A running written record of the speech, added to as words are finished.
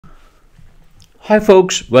Hi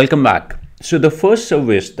folks, welcome back. So the first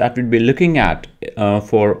service that we'll be looking at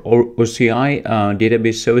for OCI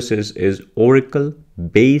database services is Oracle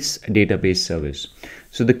Base Database Service.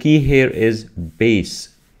 So the key here is base,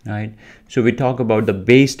 right? So we talk about the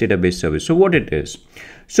base database service. So what it is.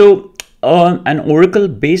 So an Oracle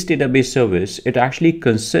Base Database Service, it actually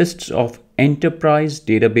consists of Enterprise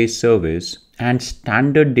Database Service and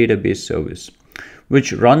Standard Database Service,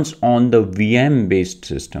 which runs on the VM based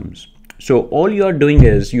systems. So all you are doing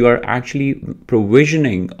is you are actually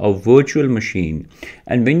provisioning a virtual machine.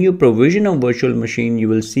 And when you provision a virtual machine, you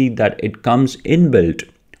will see that it comes inbuilt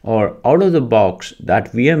or out of the box.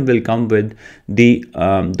 That VM will come with the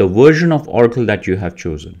version of Oracle that you have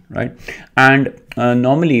chosen, right? And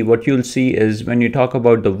normally what you'll see is when you talk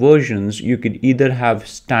about the versions, you could either have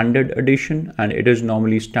standard edition, and it is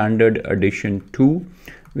normally standard edition 2,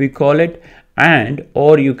 we call it, and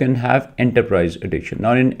or you can have enterprise edition.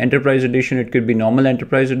 Now in enterprise edition, it could be normal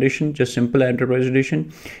enterprise edition, just simple enterprise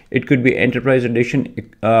edition. It could be enterprise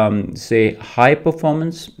edition, say high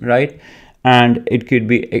performance, right? And it could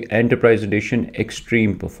be enterprise edition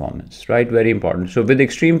extreme performance, right? Very important. So with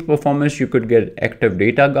extreme performance, you could get active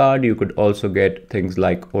data guard. You could also get things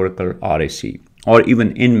like Oracle RAC or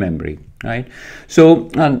even in memory, right? So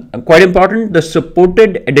quite important. The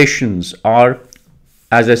supported editions are,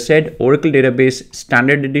 as I said, Oracle Database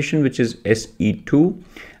Standard Edition, which is SE2,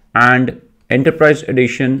 and Enterprise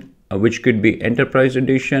Edition, which could be Enterprise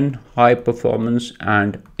Edition, High Performance,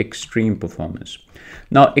 and Extreme Performance.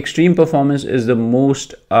 Now, Extreme Performance is the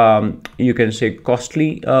most, you can say,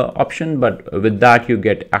 costly option, but with that you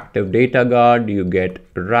get Active Data Guard, you get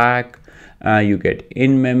RAC, you get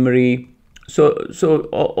in-memory. So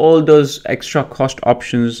all those extra cost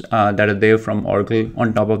options that are there from Oracle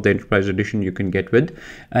on top of the Enterprise Edition, you can get with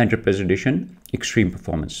Enterprise Edition Extreme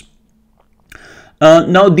Performance.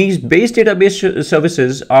 Now these base database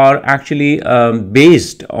services are actually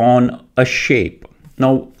based on a shape.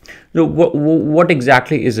 Now, what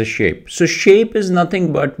exactly is a shape? So shape is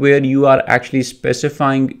nothing but where you are actually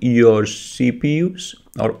specifying your CPUs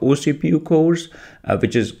or OCPU cores,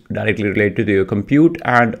 which is directly related to your compute,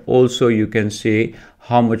 and also you can say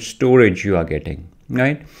how much storage you are getting,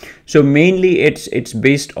 right? So mainly it's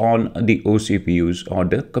based on the OCPUs or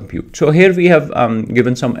the compute. So here we have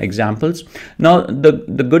given some examples. Now the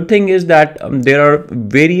good thing is that there are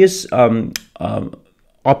various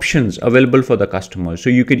options available for the customer. So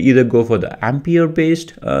you could either go for the Ampere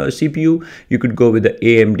based CPU, you could go with the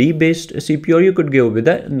AMD based CPU, or you could go with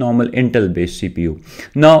the normal Intel based CPU.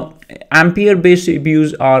 Now Ampere based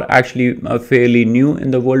CPUs are actually fairly new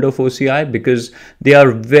in the world of OCI because they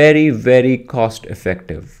are very cost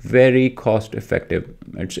effective,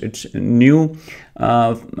 It's a new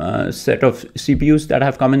set of CPUs that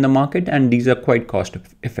have come in the market, and these are quite cost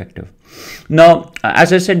effective. Now,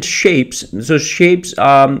 as I said, shapes. So shapes,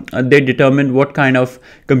 they determine what kind of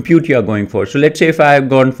compute you are going for. So let's say if I have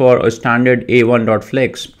gone for a standard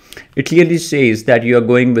A1.flex, it clearly says that you are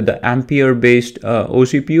going with the Ampere based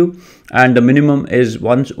OCPU, and the minimum is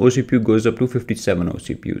once OCPU goes up to 57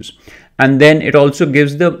 OCPUs. And then it also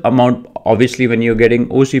gives the amount. Obviously when you're getting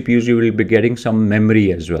OCPUs, you will be getting some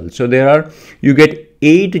memory as well. So you get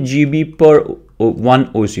 8 GB per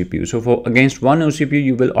one OCPU. So for against one OCPU,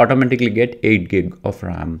 you will automatically get 8 gig of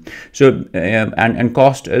RAM. So and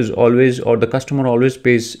cost is always, or the customer always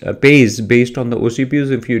pays based on the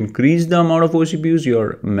OCPUs. If you increase the amount of OCPUs,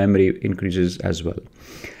 your memory increases as well.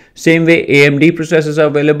 Same way, AMD processors are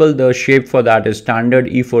available. The shape for that is standard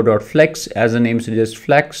E4.flex. As the name suggests,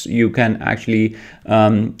 flex, you can actually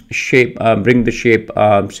bring the shape,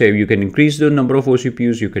 say you can increase the number of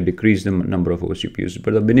OCPUs, you can decrease the number of OCPUs.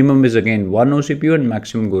 But the minimum is again 1 OCPU and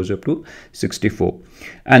maximum goes up to 64.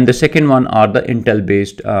 And the second one are the Intel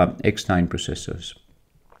based X9 processors.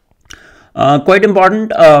 Quite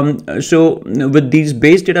important. So with these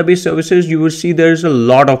base database services, you will see there's a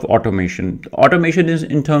lot of automation. Automation is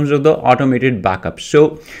in terms of the automated backups.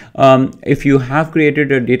 So if you have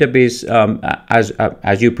created a database,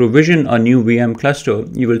 as you provision a new VM cluster,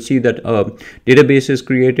 you will see that a database is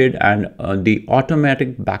created, and the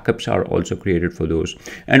automatic backups are also created for those.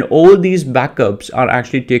 And all these backups are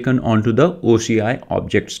actually taken onto the OCI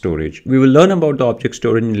object storage. We will learn about the object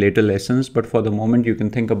storage in later lessons, but for the moment you can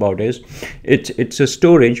think about is It's a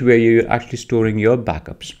storage where you're actually storing your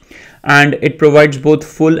backups, and it provides both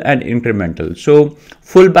full and incremental. So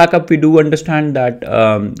full backup, we do understand that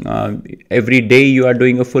every day you are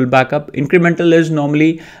doing a full backup. Incremental is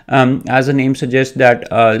normally, as the name suggests,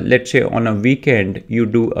 that let's say on a weekend you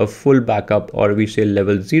do a full backup, or we say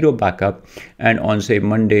level 0 backup, and on say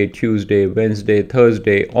Monday, Tuesday, Wednesday,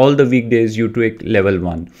 Thursday, all the weekdays you take level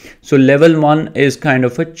 1. So level 1 is kind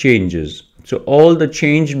of a changes. So all the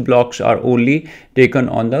changed blocks are only taken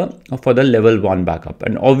on for the level 1 backup,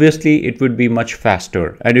 and obviously it would be much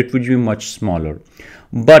faster and it would be much smaller.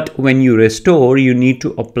 But when you restore, you need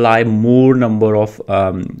to apply more number of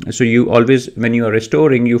so you always, when you are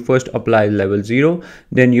restoring, you first apply level 0,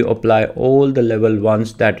 then you apply all the level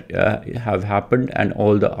 1s that have happened and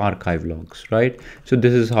all the archive logs, right? So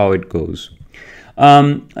this is how it goes.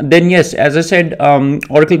 Then yes, as I said,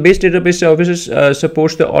 Oracle based database services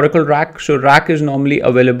supports the Oracle RAC. So RAC is normally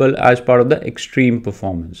available as part of the extreme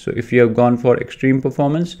performance. So if you have gone for extreme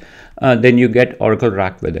performance, then you get Oracle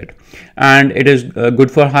RAC with it, and it is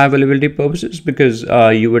good for high availability purposes, because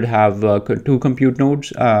you would have 2 compute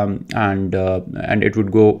nodes, and it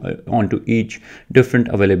would go onto each different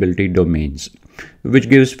availability domains, which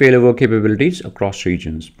gives failover capabilities across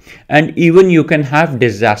regions. And even you can have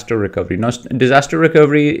disaster recovery. Now, disaster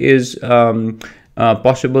recovery is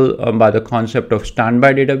possible by the concept of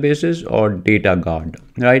standby databases or data guard,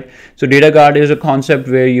 right? So data guard is a concept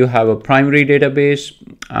where you have a primary database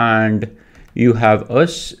and you have a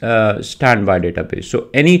standby database. So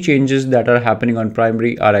any changes that are happening on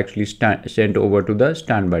primary are actually sent over to the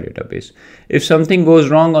standby database. If something goes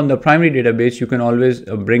wrong on the primary database, you can always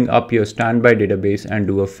bring up your standby database and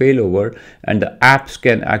do a failover, and the apps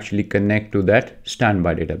can actually connect to that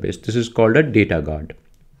standby database. This is called a data guard,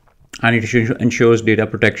 and it ensures data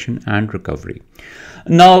protection and recovery.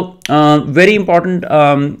 Now, very important,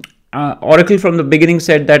 Oracle from the beginning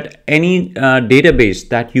said that any database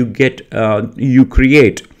that you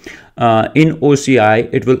create in OCI,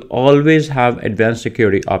 it will always have advanced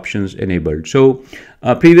security options enabled. So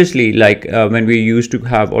previously, like when we used to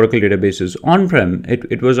have Oracle databases on-prem,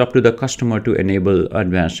 it was up to the customer to enable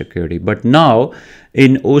advanced security. But now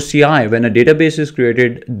in OCI, when a database is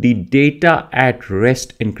created, the data at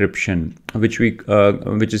rest encryption, which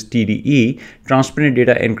is TDE, transparent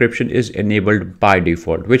data encryption, is enabled by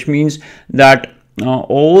default, which means that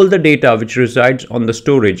all the data which resides on the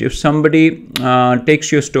storage, if somebody takes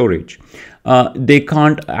your storage, they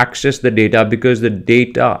can't access the data because the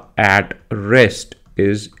data at rest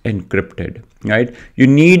is encrypted, right? You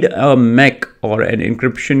need a MAC or an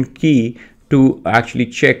encryption key to actually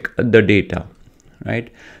check the data,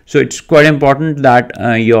 right? So it's quite important that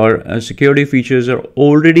your security features are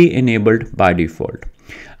already enabled by default.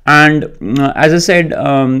 And as I said,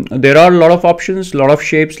 there are a lot of options, a lot of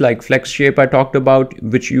shapes like flex shape I talked about,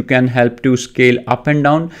 which you can help to scale up and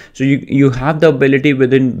down. So you have the ability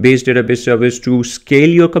within base database service to scale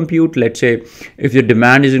your compute. Let's say if your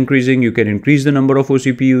demand is increasing, you can increase the number of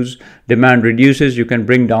OCPUs. Demand reduces, you can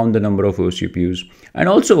bring down the number of OCPUs. And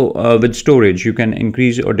also with storage, you can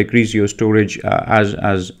increase or decrease your storage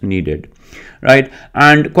as needed, right?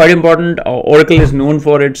 And quite important, Oracle is known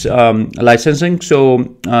for its licensing.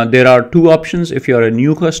 So there are 2 options. If you're a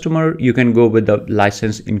new customer, you can go with the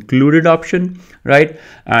license included option, right?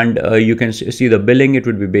 And you can see the billing, it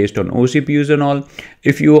would be based on OCPUs and all.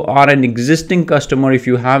 If you are an existing customer, if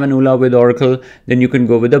you have an ULA with Oracle, then you can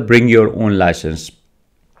go with the bring your own license.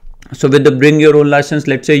 So with the bring your own license,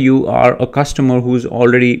 let's say you are a customer who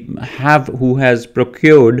has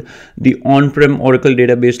procured the on-prem Oracle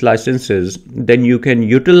database licenses, then you can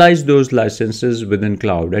utilize those licenses within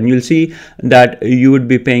cloud, and you'll see that you would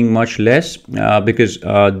be paying much less because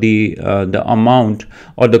the amount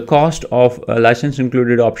or the cost of a license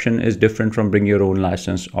included option is different from bring your own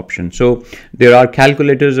license option. So there are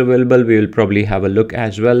calculators available. We will probably have a look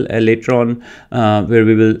as well later on where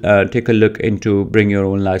we will take a look into bring your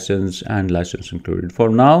own license and license included. For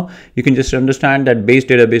now, you can just understand that base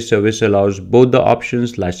database service allows both the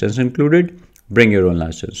options, license included, bring your own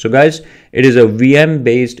license. So guys, it is a VM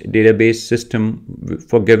based database system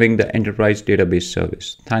for giving the enterprise database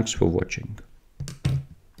service. Thanks for watching.